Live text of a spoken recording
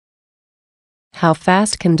How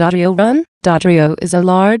fast can Dodrio run? Dodrio is a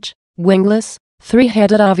large, wingless,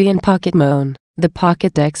 three-headed avian Pokemon. The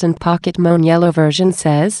Pokedex and Pokemon Yellow version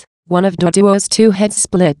says, one of Doduo's two heads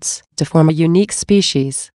splits to form a unique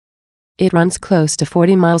species. It runs close to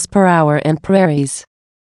 40 miles per hour in prairies.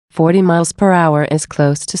 40 miles per hour is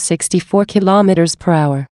close to 64 kilometers per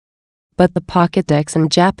hour. But the Pokedex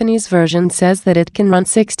and Japanese version says that it can run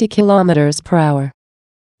 60 kilometers per hour.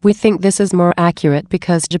 We think this is more accurate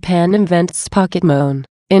because Japan invents Pokemon.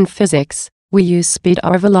 In physics, we use speed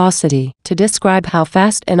or velocity to describe how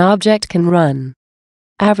fast an object can run.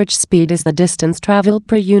 Average speed is the distance traveled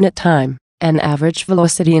per unit time, and average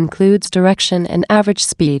velocity includes direction and average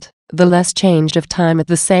speed. The less change of time at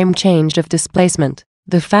the same change of displacement,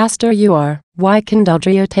 the faster you are. Why can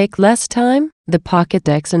Dodrio take less time? The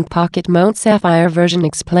Pokedex and Pokemon Sapphire version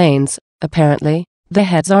explains, apparently, the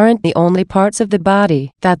heads aren't the only parts of the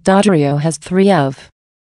body that Dodrio has three of.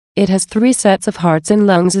 It has 3 sets of hearts and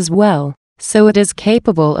lungs as well, so it is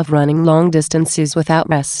capable of running long distances without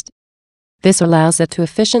rest. This allows it to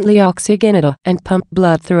efficiently oxygenate and pump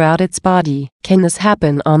blood throughout its body. Can this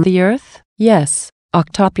happen on the Earth? Yes.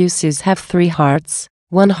 Octopuses have 3 hearts.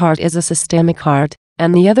 One heart is a systemic heart,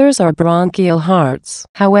 and the others are branchial hearts.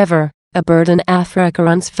 However, a bird in Africa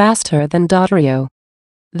runs faster than Dodrio.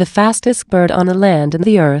 The fastest bird on the land and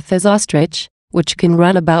the earth is ostrich, which can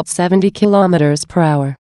run about 70 kilometers per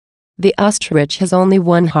hour. The ostrich has only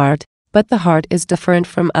 1 heart, but the heart is different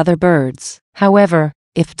from other birds. However,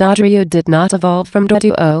 if Dodrio did not evolve from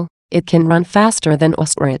Doduo, it can run faster than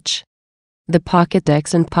ostrich. The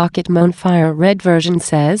Pokedex and Pokemon Fire Red version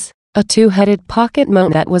says, a 2-headed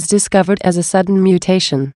Pokemon that was discovered as a sudden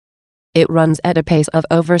mutation. It runs at a pace of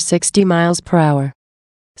over 60 miles per hour.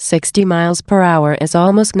 60 miles per hour is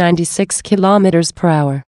almost 96 kilometers per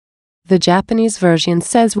hour. The Japanese version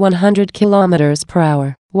says 100 kilometers per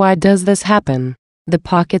hour. Why does this happen? The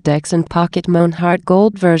Pokedex and Pokemon Heart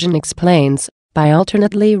Gold version explains, by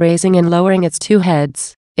alternately raising and lowering its 2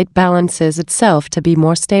 heads, it balances itself to be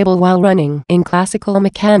more stable while running. In classical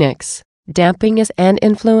mechanics, damping is an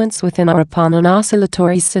influence within or upon an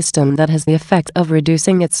oscillatory system that has the effect of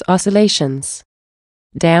reducing its oscillations.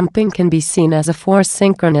 Damping can be seen as a force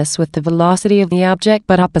synchronous with the velocity of the object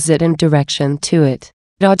but opposite in direction to it.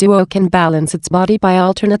 Doduo can balance its body by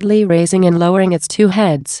alternately raising and lowering its 2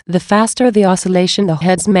 heads. The faster the oscillation the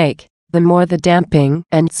heads make, the more the damping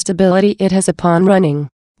and stability it has upon running.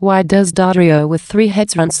 Why does Dodrio with 3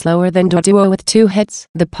 heads run slower than Doduo with 2 heads?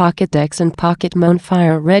 The Pokedex and Pokemon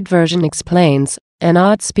Fire Red version explains, an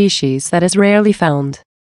odd species that is rarely found.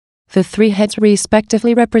 The 3 heads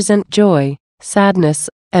respectively represent joy, sadness,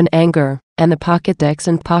 and anger, and the Pokedex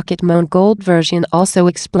and Pokemon Gold version also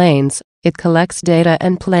explains, it collects data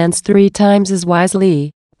and plans 3 times as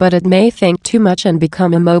wisely, but it may think too much and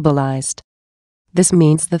become immobilized. This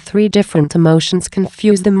means the 3 different emotions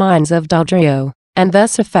confuse the minds of Dodrio, and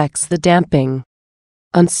thus affects the damping.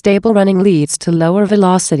 Unstable running leads to lower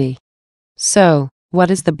velocity. So,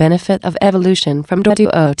 what is the benefit of evolution from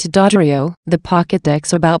Doduo to Dodrio? The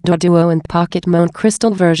Pokedex about Doduo and Pokemon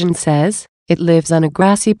Crystal version says, it lives on a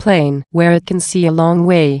grassy plain where it can see a long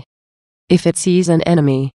way. If it sees an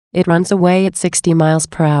enemy, it runs away at 60 miles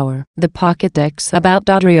per hour. The Pokedex about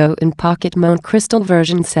Dodrio and Pokemon Crystal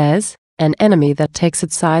version says, an enemy that takes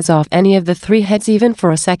its eyes off any of the 3 heads even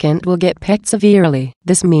for a second will get pecked severely.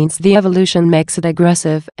 This means the evolution makes it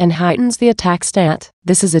aggressive and heightens the attack stat.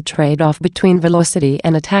 This is a trade-off between velocity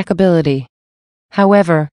and attackability.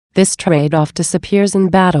 However, this trade-off disappears in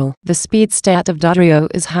battle. The speed stat of Dodrio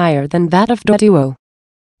is higher than that of Doduo.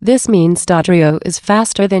 This means Dodrio is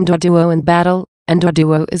faster than Doduo in battle, and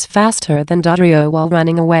Doduo is faster than Dodrio while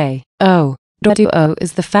running away. Oh, Doduo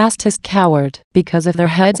is the fastest coward. Because of their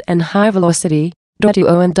heads and high velocity,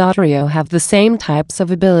 Doduo and Dodrio have the same types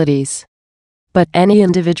of abilities. But any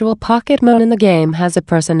individual Pokemon in the game has a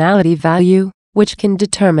personality value, which can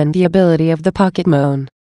determine the ability of the Pokemon.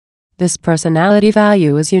 This personality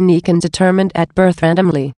value is unique and determined at birth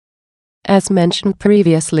randomly. As mentioned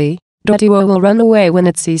previously, Doduo will run away when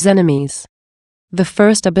it sees enemies. The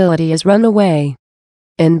first ability is Run Away.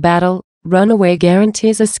 In battle, Run Away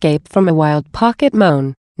guarantees escape from a wild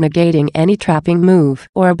Pokemon, negating any trapping move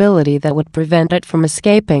or ability that would prevent it from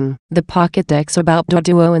escaping. The Pokedex about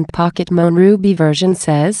Doduo and Pokemon Ruby version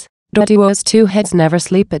says, Doduo's 2 heads never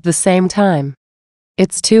sleep at the same time.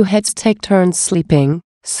 Its 2 heads take turns sleeping,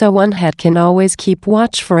 so one head can always keep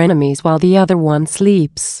watch for enemies while the other one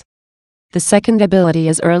sleeps. The second ability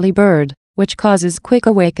is Early Bird, which causes quick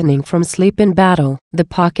awakening from sleep in battle. The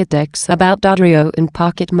Pokedex about Dodrio in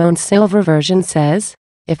Pokemon Silver version says,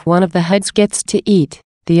 if one of the heads gets to eat,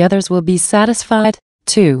 the others will be satisfied,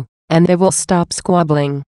 too, and they will stop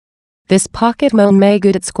squabbling. This Pokemon may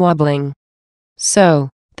good at squabbling. So,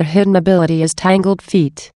 their hidden ability is Tangled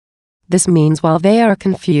Feet. This means while they are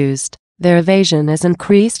confused, their evasion is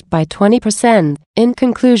increased by 20%. In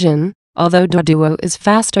conclusion, although Doduo is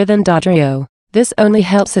faster than Dodrio, this only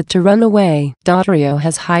helps it to run away. Dodrio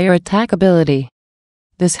has higher attack ability.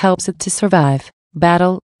 This helps it to survive,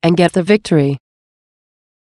 battle, and get the victory.